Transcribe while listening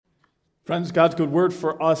Friends, God's good word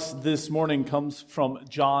for us this morning comes from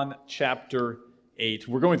John chapter 8.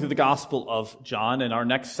 We're going through the Gospel of John, and our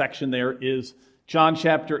next section there is John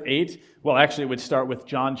chapter 8. Well, actually, it would start with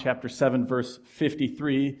John chapter 7, verse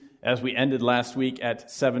 53, as we ended last week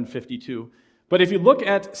at 7:52. But if you look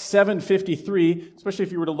at 7:53, especially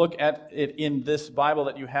if you were to look at it in this Bible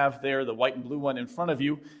that you have there, the white and blue one in front of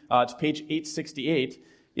you, it's page 868.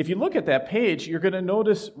 If you look at that page, you're going to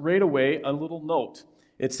notice right away a little note.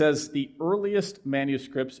 It says, the earliest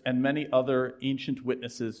manuscripts and many other ancient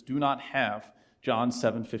witnesses do not have John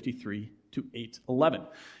 7:53 to 8:11.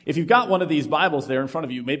 If you've got one of these Bibles there in front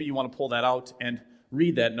of you, maybe you want to pull that out and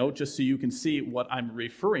read that note just so you can see what I'm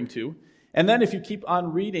referring to. And then if you keep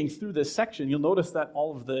on reading through this section, you'll notice that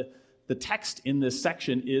all of the text in this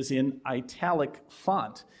section is in italic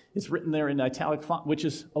font. It's written there in italic font, which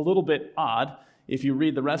is a little bit odd. If you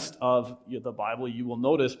read the rest of the Bible, you will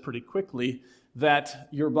notice pretty quickly that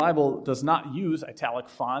your Bible does not use italic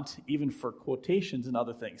font, even for quotations and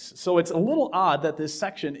other things. So it's a little odd that this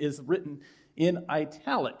section is written in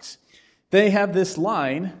italics. They have this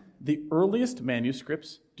line, the earliest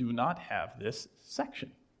manuscripts do not have this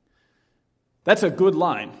section. That's a good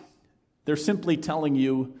line. They're simply telling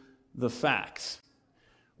you the facts.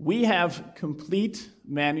 We have complete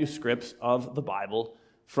manuscripts of the Bible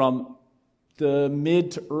from the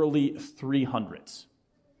mid to early 300s.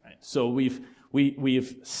 Right? So we've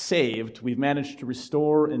managed to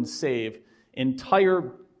restore and save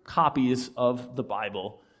entire copies of the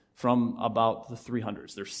Bible from about the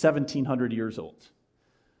 300s. They're 1,700 years old.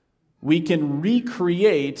 We can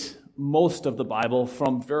recreate most of the Bible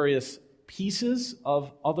from various pieces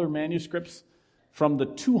of other manuscripts from the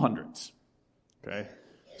 200s. Okay?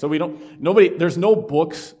 So there's no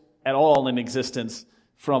books at all in existence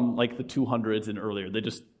from like the 200s and earlier.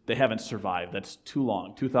 They haven't survived. That's too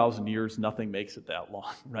long. 2,000 years, nothing makes it that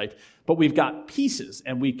long, right? But we've got pieces,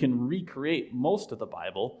 and we can recreate most of the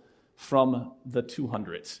Bible from the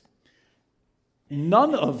 200s.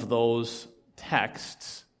 None of those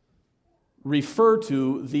texts refer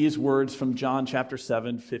to these words from John chapter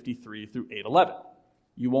 7, 53 through 8:11.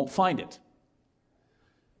 You won't find it.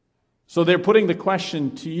 So they're putting the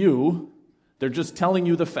question to you. They're just telling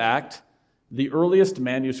you the fact. The earliest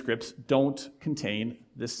manuscripts don't contain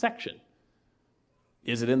this section.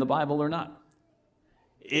 Is it in the Bible or not?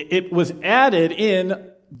 It was added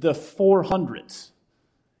in the 400s.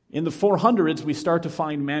 In the 400s, we start to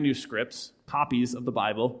find manuscripts, copies of the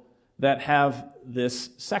Bible, that have this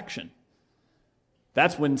section.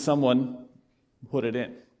 That's when someone put it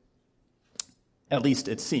in. At least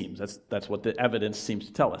it seems. That's what the evidence seems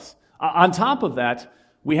to tell us. On top of that,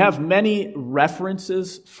 we have many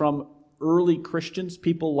references from early Christians,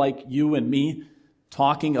 people like you and me,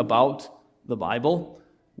 talking about the Bible.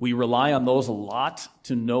 We rely on those a lot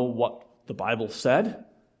to know what the Bible said.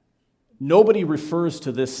 Nobody refers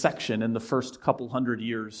to this section in the first couple hundred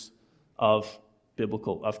years of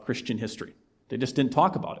Christian history. They just didn't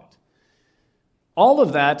talk about it. All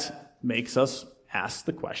of that makes us ask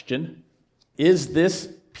the question, is this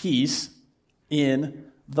piece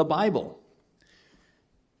in the Bible?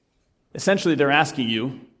 Essentially, they're asking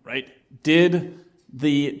you, right? Did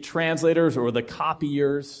the translators or the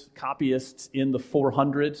copyists in the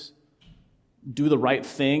 400s do the right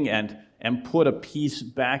thing and put a piece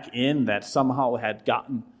back in that somehow had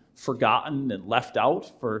gotten forgotten and left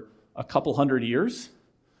out for a couple hundred years?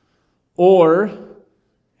 Or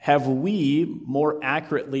have we more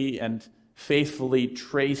accurately and faithfully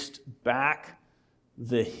traced back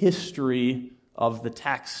the history of the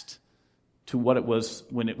text to what it was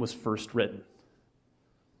when it was first written?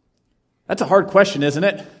 That's a hard question, isn't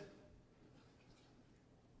it?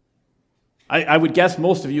 I would guess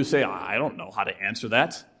most of you say, I don't know how to answer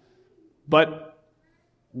that. But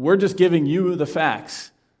we're just giving you the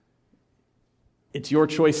facts. It's your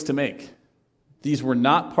choice to make. These were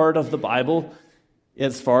not part of the Bible,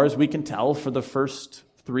 as far as we can tell, for the first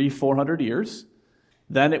 300-400 years.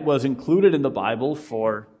 Then it was included in the Bible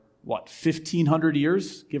for, 1,500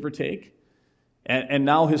 years, give or take. And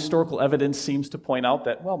now historical evidence seems to point out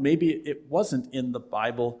that, maybe it wasn't in the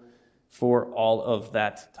Bible for all of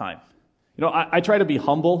that time. I try to be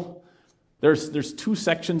humble. There's two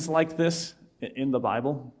sections like this in the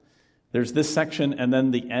Bible. There's this section and then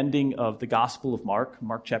the ending of the Gospel of Mark,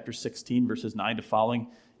 Mark chapter 16, verses 9 to following.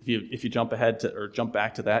 If you jump ahead or jump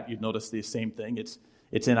back to that, you'd notice the same thing.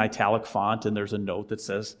 It's in italic font, and there's a note that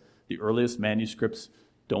says the earliest manuscripts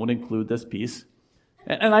don't include this piece.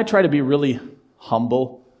 And I try to be really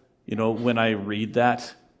humble, when I read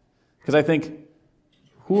that. Because I think,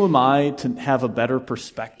 who am I to have a better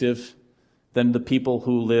perspective than the people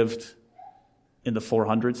who lived in the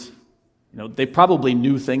 400s? They probably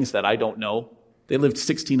knew things that I don't know. They lived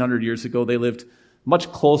 1,600 years ago. They lived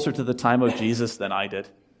much closer to the time of Jesus than I did.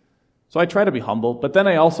 So I try to be humble, but then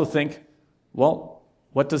I also think, well,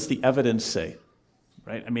 what does the evidence say?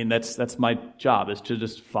 Right? I mean, that's my job, is to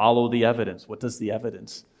just follow the evidence. What does the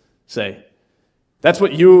evidence say? That's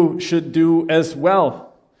what you should do as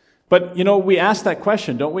well. But, we ask that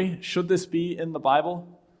question, don't we? Should this be in the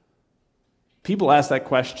Bible? People ask that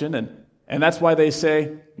question, and that's why they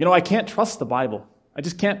say, I can't trust the Bible.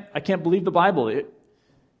 I can't believe the Bible.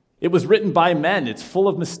 It was written by men. It's full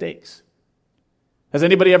of mistakes. Has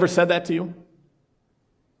anybody ever said that to you?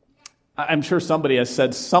 I'm sure somebody has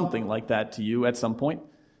said something like that to you at some point.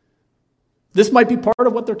 This might be part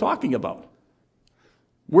of what they're talking about.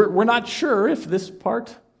 We're not sure if this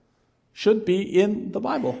part should be in the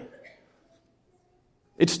Bible.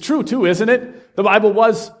 It's true too, isn't it? The Bible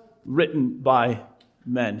was written by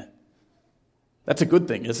men. That's a good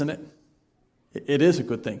thing, isn't it? It is a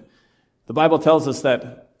good thing. The Bible tells us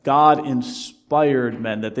that God inspired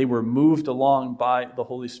men, that they were moved along by the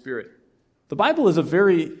Holy Spirit. The Bible is a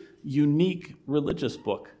very unique religious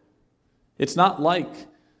book. It's not like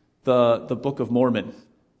the Book of Mormon.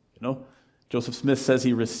 Joseph Smith says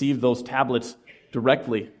he received those tablets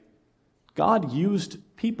directly. God used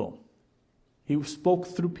people. He spoke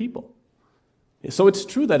through people. So it's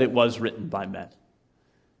true that it was written by men.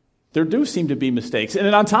 There do seem to be mistakes. And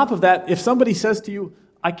then on top of that, if somebody says to you,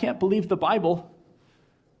 I can't believe the Bible,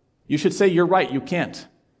 you should say, you're right, you can't.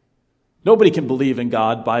 Nobody can believe in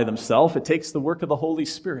God by themselves. It takes the work of the Holy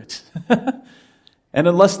Spirit. And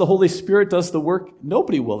unless the Holy Spirit does the work,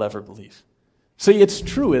 nobody will ever believe. See, it's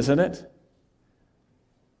true, isn't it?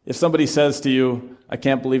 If somebody says to you, I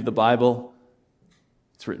can't believe the Bible,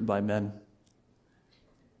 it's written by men.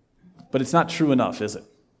 But it's not true enough, is it?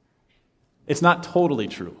 It's not totally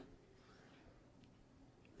true.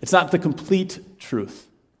 It's not the complete truth.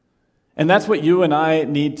 And that's what you and I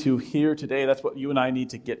need to hear today. That's what you and I need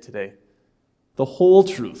to get today. The whole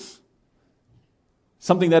truth.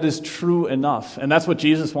 Something that is true enough. And that's what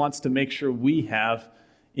Jesus wants to make sure we have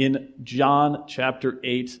in John chapter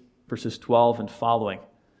 8, verses 12 and following.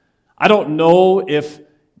 I don't know if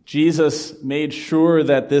Jesus made sure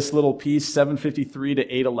that this little piece, 753 to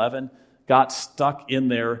 811, got stuck in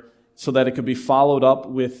there so that it could be followed up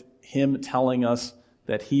with him telling us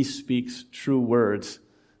that he speaks true words.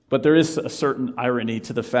 But there is a certain irony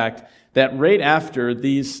to the fact that right after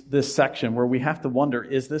this section where we have to wonder,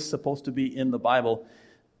 is this supposed to be in the Bible?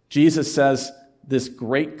 Jesus says this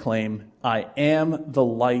great claim, I am the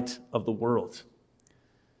light of the world.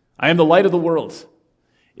 I am the light of the world.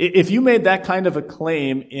 If you made that kind of a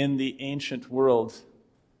claim in the ancient world,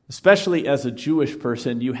 especially as a Jewish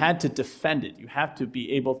person, you had to defend it. You have to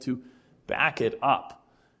be able to back it up.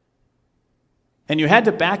 And you had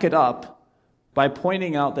to back it up by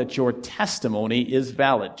pointing out that your testimony is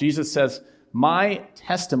valid. Jesus says, my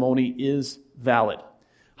testimony is valid.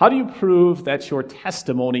 How do you prove that your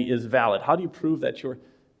testimony is valid? How do you prove that your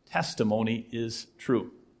testimony is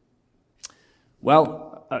true?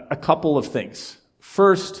 Well, a couple of things.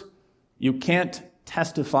 First, you can't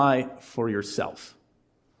testify for yourself.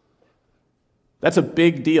 That's a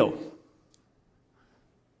big deal.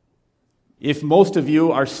 If most of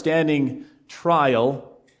you are standing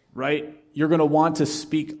trial, right, you're going to want to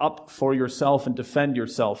speak up for yourself and defend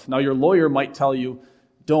yourself. Now, your lawyer might tell you,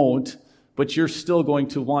 don't, but you're still going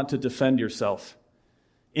to want to defend yourself.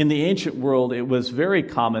 In the ancient world, it was very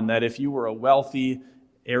common that if you were a wealthy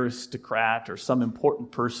aristocrat or some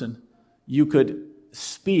important person, you could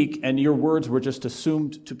speak and your words were just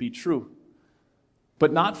assumed to be true.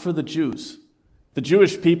 But not for the Jews. The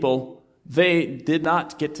Jewish people, they did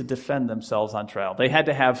not get to defend themselves on trial. They had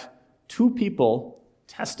to have two people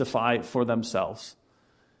testify for themselves.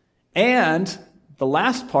 And the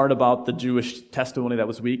last part about the Jewish testimony that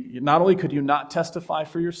was weak, not only could you not testify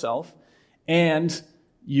for yourself, and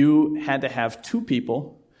you had to have two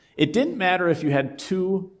people. It didn't matter if you had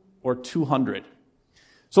 2 or 200.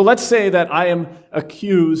 So let's say that I am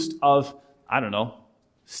accused of,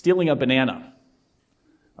 stealing a banana.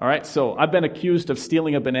 All right, so I've been accused of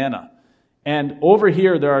stealing a banana. And over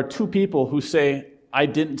here, there are two people who say, I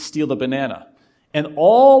didn't steal the banana. And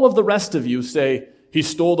all of the rest of you say, he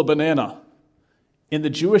stole the banana. In the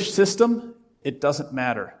Jewish system, it doesn't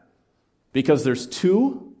matter. Because there's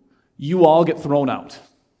two, you all get thrown out.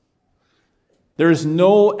 There is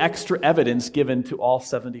no extra evidence given to all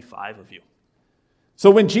 75 of you. So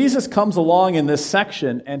when Jesus comes along in this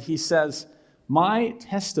section and he says, my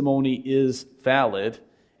testimony is valid,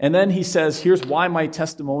 and then he says, here's why my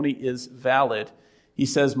testimony is valid. He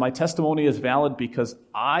says, my testimony is valid because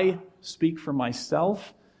I speak for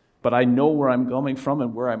myself, but I know where I'm coming from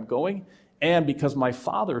and where I'm going, and because my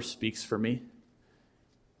Father speaks for me,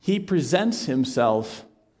 he presents himself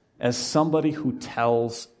as somebody who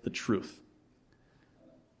tells the truth.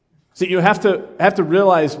 See, you have to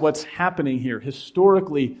realize what's happening here.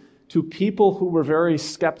 Historically, to people who were very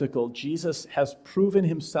skeptical, Jesus has proven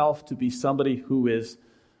himself to be somebody who is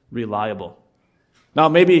reliable. Now,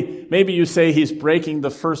 maybe you say he's breaking the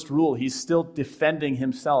first rule. He's still defending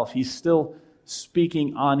himself. He's still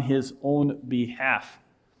speaking on his own behalf.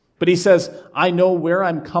 But he says, I know where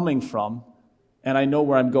I'm coming from, and I know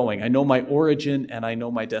where I'm going. I know my origin, and I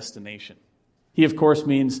know my destination. He, of course,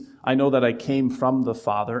 means I know that I came from the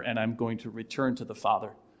Father, and I'm going to return to the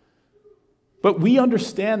Father. But we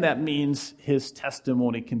understand that means his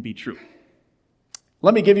testimony can be true.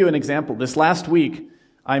 Let me give you an example. This last week,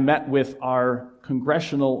 I met with our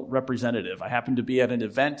congressional representative. I happened to be at an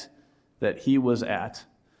event that he was at,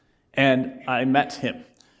 and I met him.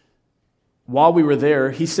 While we were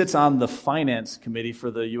there, he sits on the finance committee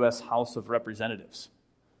for the U.S. House of Representatives.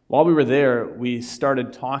 While we were there, we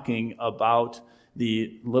started talking about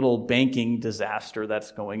the little banking disaster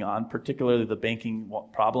that's going on, particularly the banking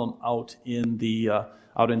problem out in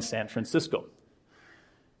San Francisco.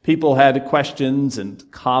 People had questions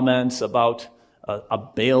and comments about a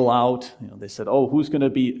bailout. They said, who's going to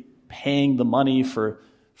be paying the money for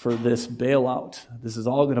this bailout? This is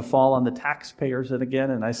all going to fall on the taxpayers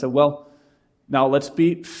again. And I said, well, now let's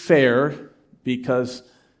be fair, because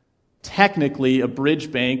technically a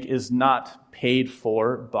bridge bank is not paid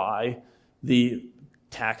for by the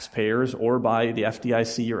taxpayers or by the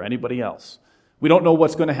FDIC or anybody else. We don't know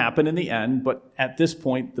what's going to happen in the end, but at this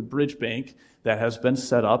point, the bridge bank that has been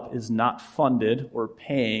set up is not funded or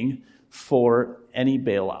paying for any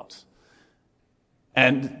bailouts.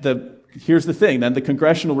 And here's the thing, then the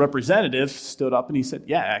congressional representative stood up and he said,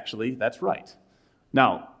 yeah, actually, that's right.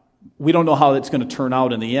 Now, we don't know how it's going to turn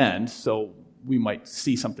out in the end, so we might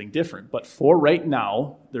see something different. But for right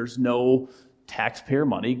now, there's no taxpayer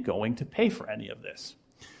money going to pay for any of this.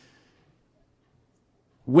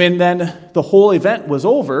 When then the whole event was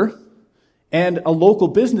over and a local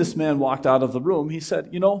businessman walked out of the room, he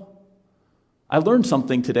said, I learned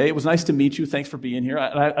something today. It was nice to meet you. Thanks for being here.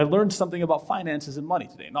 I learned something about finances and money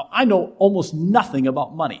today. Now, I know almost nothing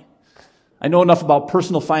about money. I know enough about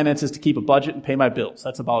personal finances to keep a budget and pay my bills.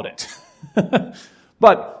 That's about it.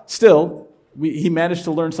 But still, he managed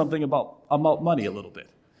to learn something about money a little bit.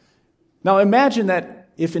 Now, imagine that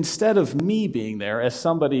if instead of me being there as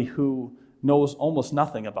somebody who knows almost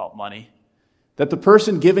nothing about money, that the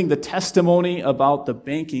person giving the testimony about the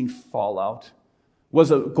banking fallout was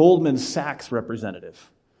a Goldman Sachs representative,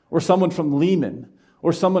 or someone from Lehman,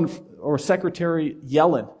 or Secretary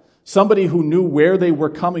Yellen, somebody who knew where they were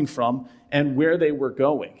coming from and where they were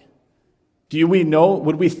going.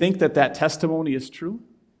 Would we think that testimony is true?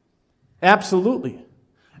 Absolutely.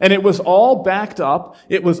 And it was all backed up,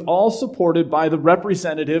 it was all supported by the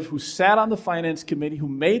representative who sat on the finance committee, who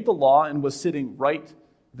made the law and was sitting right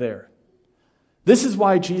there. This is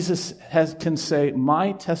why Jesus can say,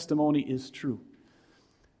 my testimony is true.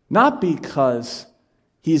 Not because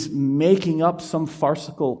he's making up some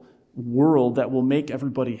farcical world that will make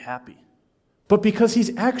everybody happy, but because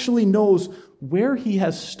he actually knows where he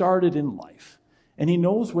has started in life, and he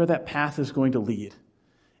knows where that path is going to lead.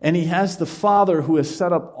 And he has the Father who has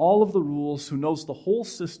set up all of the rules, who knows the whole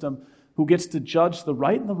system, who gets to judge the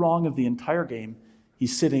right and the wrong of the entire game.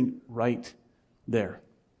 He's sitting right there.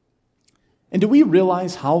 And do we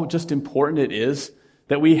realize how just important it is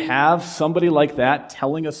that we have somebody like that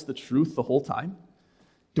telling us the truth the whole time?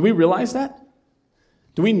 Do we realize that?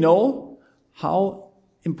 Do we know how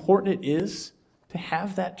important it is to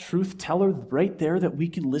have that truth teller right there that we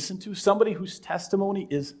can listen to? Somebody whose testimony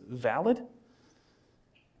is valid?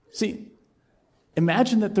 See,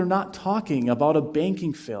 imagine that they're not talking about a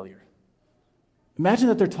banking failure. Imagine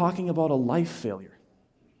that they're talking about a life failure.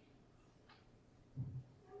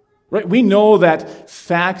 Right? We know that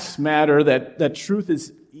facts matter, that truth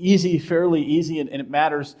is easy, fairly easy, and it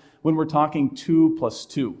matters when we're talking 2 +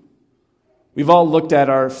 2. We've all looked at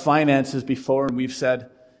our finances before and we've said,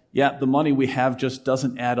 yeah, the money we have just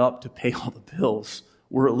doesn't add up to pay all the bills.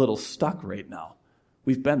 We're a little stuck right now.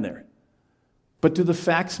 We've been there. But do the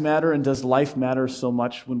facts matter, and does life matter so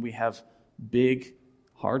much when we have big,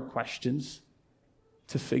 hard questions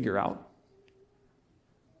to figure out?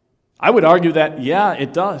 I would argue that, yeah,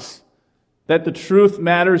 it does. That the truth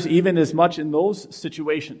matters even as much in those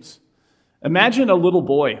situations. Imagine a little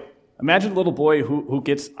boy who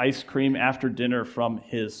gets ice cream after dinner from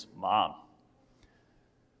his mom.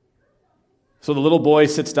 So the little boy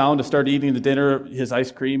sits down to start eating the dinner, his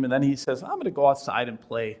ice cream, and then he says, I'm going to go outside and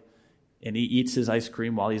play. and he eats his ice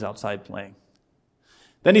cream while he's outside playing.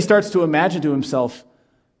 Then he starts to imagine to himself,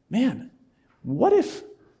 man, what if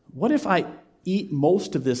I eat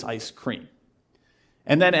most of this ice cream?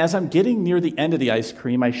 And then as I'm getting near the end of the ice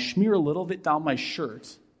cream, I smear a little bit down my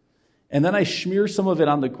shirt, and then I smear some of it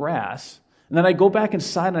on the grass, and then I go back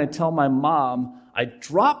inside and I tell my mom, I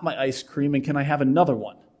dropped my ice cream and can I have another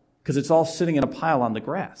one? Because it's all sitting in a pile on the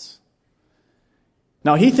grass.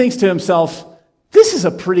 Now he thinks to himself, this is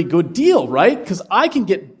a pretty good deal, right? Because I can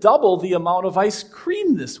get double the amount of ice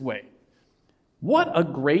cream this way. What a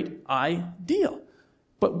great idea.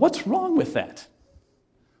 But what's wrong with that?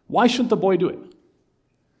 Why shouldn't the boy do it?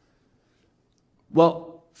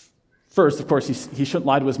 Well, first, of course, he shouldn't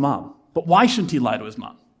lie to his mom. But why shouldn't he lie to his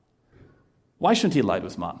mom? Why shouldn't he lie to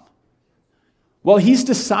his mom? Well, he's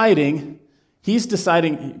deciding,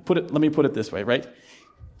 let me put it this way, right?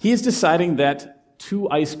 He's deciding that 2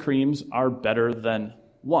 ice creams are better than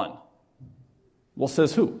 1. Well,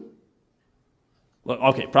 says who? Well,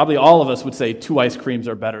 okay, probably all of us would say 2 ice creams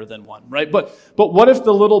are better than 1, right? But what if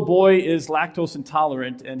the little boy is lactose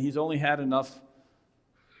intolerant and he's only had enough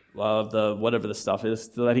of the whatever the stuff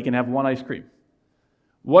is so that he can have 1 ice cream?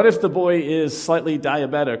 What if the boy is slightly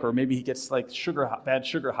diabetic, or maybe he gets like bad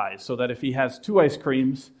sugar highs, so that if he has 2 ice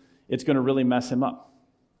creams, it's going to really mess him up,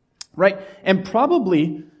 right? And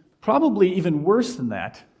probably even worse than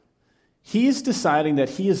that, he's deciding that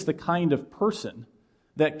he is the kind of person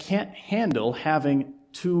that can't handle having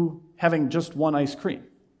just 1 ice cream.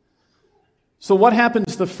 So what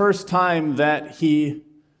happens the first time that he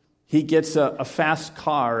gets a fast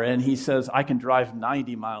car and he says, I can drive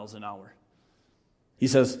 90 miles an hour? He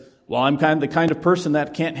says, well, I'm the kind of person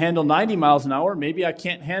that can't handle 90 miles an hour. Maybe I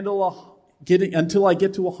can't handle until I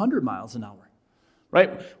get to 100 miles an hour,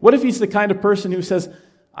 right? What if he's the kind of person who says,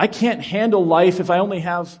 I can't handle life if I only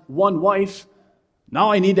have 1 wife.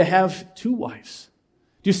 Now I need to have 2 wives.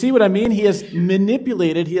 Do you see what I mean? He has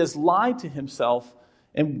manipulated, he has lied to himself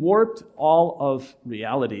and warped all of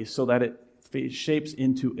reality so that it shapes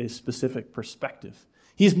into a specific perspective.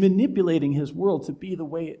 He's manipulating his world to be the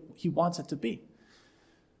way he wants it to be.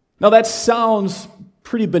 Now that sounds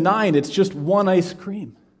pretty benign. It's just 1 ice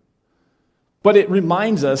cream. But it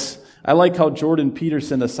reminds us, I like how Jordan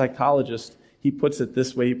Peterson, a psychologist, he puts it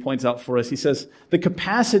this way, he points out for us. He says, the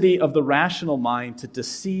capacity of the rational mind to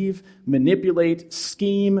deceive, manipulate,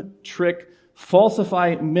 scheme, trick,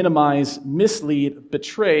 falsify, minimize, mislead,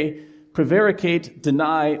 betray, prevaricate,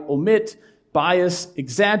 deny, omit, bias,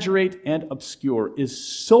 exaggerate, and obscure is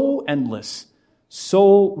so endless,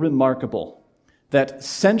 so remarkable, that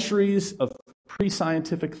centuries of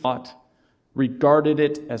pre-scientific thought regarded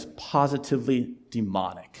it as positively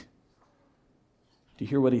demonic. Do you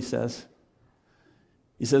hear what he says?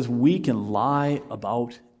 He says, we can lie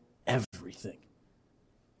about everything.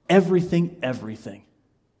 Everything, everything.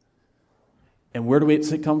 And where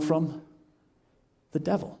does it come from? The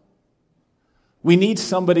devil. We need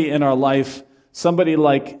somebody in our life, somebody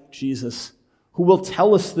like Jesus, who will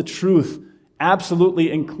tell us the truth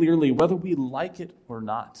absolutely and clearly, whether we like it or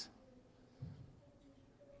not.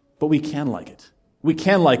 But we can like it. We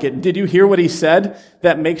can like it. Did you hear what he said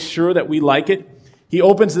that makes sure that we like it? He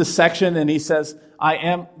opens this section and he says, I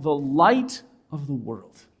am the light of the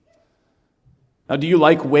world. Now, do you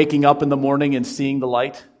like waking up in the morning and seeing the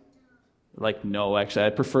light? Like, no, actually, I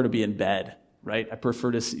prefer to be in bed, right? I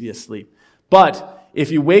prefer to be asleep. But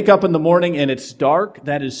if you wake up in the morning and it's dark,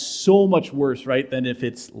 that is so much worse, right, than if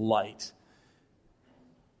it's light.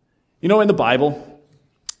 You know, in the Bible,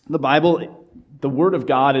 the Word of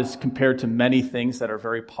God is compared to many things that are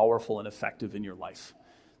very powerful and effective in your life.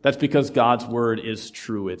 That's because God's Word is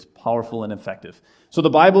true. It's powerful and effective. So the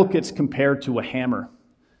Bible gets compared to a hammer.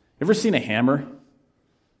 Ever seen a hammer?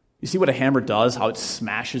 You see what a hammer does, how it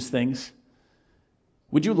smashes things?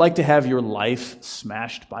 Would you like to have your life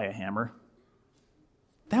smashed by a hammer?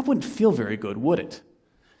 That wouldn't feel very good, would it?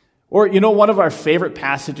 Or, you know, one of our favorite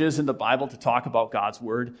passages in the Bible to talk about God's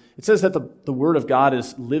Word, it says that the Word of God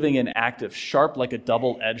is living and active, sharp like a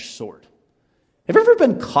double-edged sword. Have you ever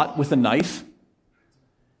been cut with a knife?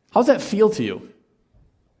 How's that feel to you?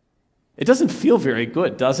 It doesn't feel very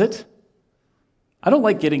good, does it? I don't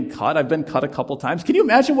like getting cut. I've been cut a couple times. Can you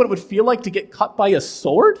imagine what it would feel like to get cut by a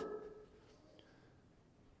sword?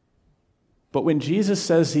 But when Jesus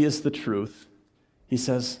says he is the truth, he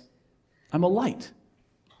says, I'm a light.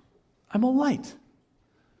 I'm a light.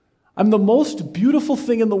 I'm the most beautiful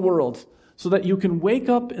thing in the world so that you can wake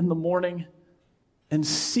up in the morning and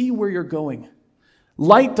see where you're going.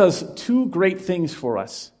 Light does 2 great things for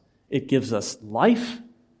us. It gives us life.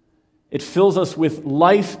 It fills us with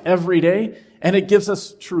life every day, and it gives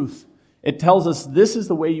us truth. It tells us this is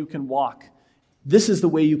the way you can walk. This is the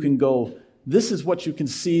way you can go. This is what you can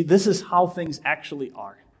see. This is how things actually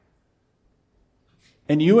are.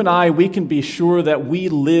 And you and I, we can be sure that we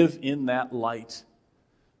live in that light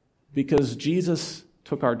because Jesus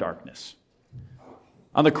took our darkness.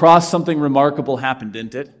 On the cross, something remarkable happened,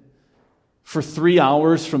 didn't it? For 3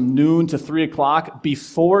 hours, from noon to 3 o'clock,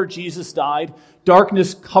 before Jesus died,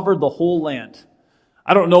 darkness covered the whole land.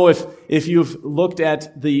 I don't know if you've looked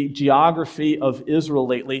at the geography of Israel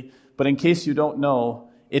lately, but in case you don't know,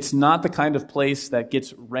 it's not the kind of place that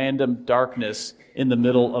gets random darkness in the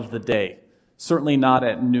middle of the day. Certainly not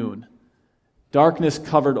at noon. Darkness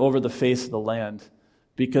covered over the face of the land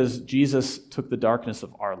because Jesus took the darkness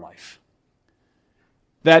of our life.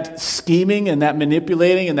 That scheming and that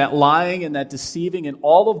manipulating and that lying and that deceiving and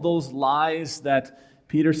all of those lies that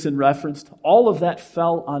Peterson referenced, all of that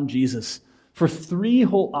fell on Jesus for 3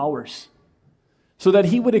 whole hours so that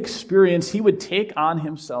he would take on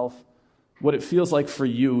himself what it feels like for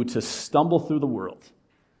you to stumble through the world,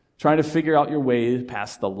 trying to figure out your way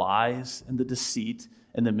past the lies and the deceit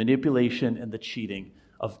and the manipulation and the cheating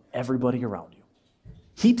of everybody around you.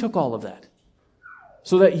 He took all of that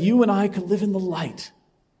so that you and I could live in the light.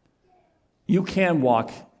 You can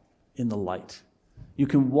walk in the light. You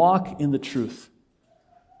can walk in the truth.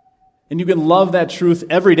 And you can love that truth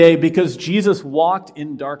every day because Jesus walked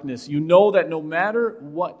in darkness. You know that no matter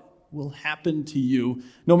what will happen to you,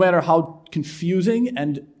 no matter how confusing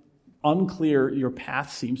and unclear your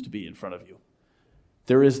path seems to be in front of you,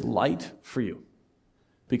 there is light for you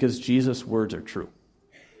because Jesus' words are true.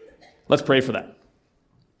 Let's pray for that.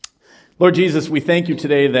 Lord Jesus, we thank you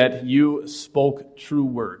today that you spoke true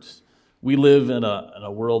words. We live in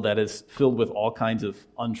a world that is filled with all kinds of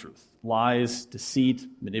untruth, lies, deceit,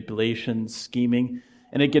 manipulation, scheming,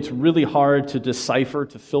 and it gets really hard to decipher,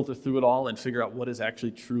 to filter through it all and figure out what is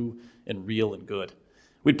actually true and real and good.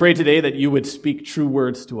 We pray today that you would speak true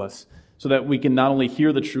words to us so that we can not only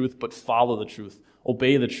hear the truth, but follow the truth,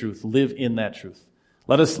 obey the truth, live in that truth.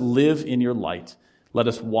 Let us live in your light. Let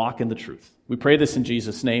us walk in the truth. We pray this in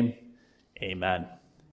Jesus' name. Amen.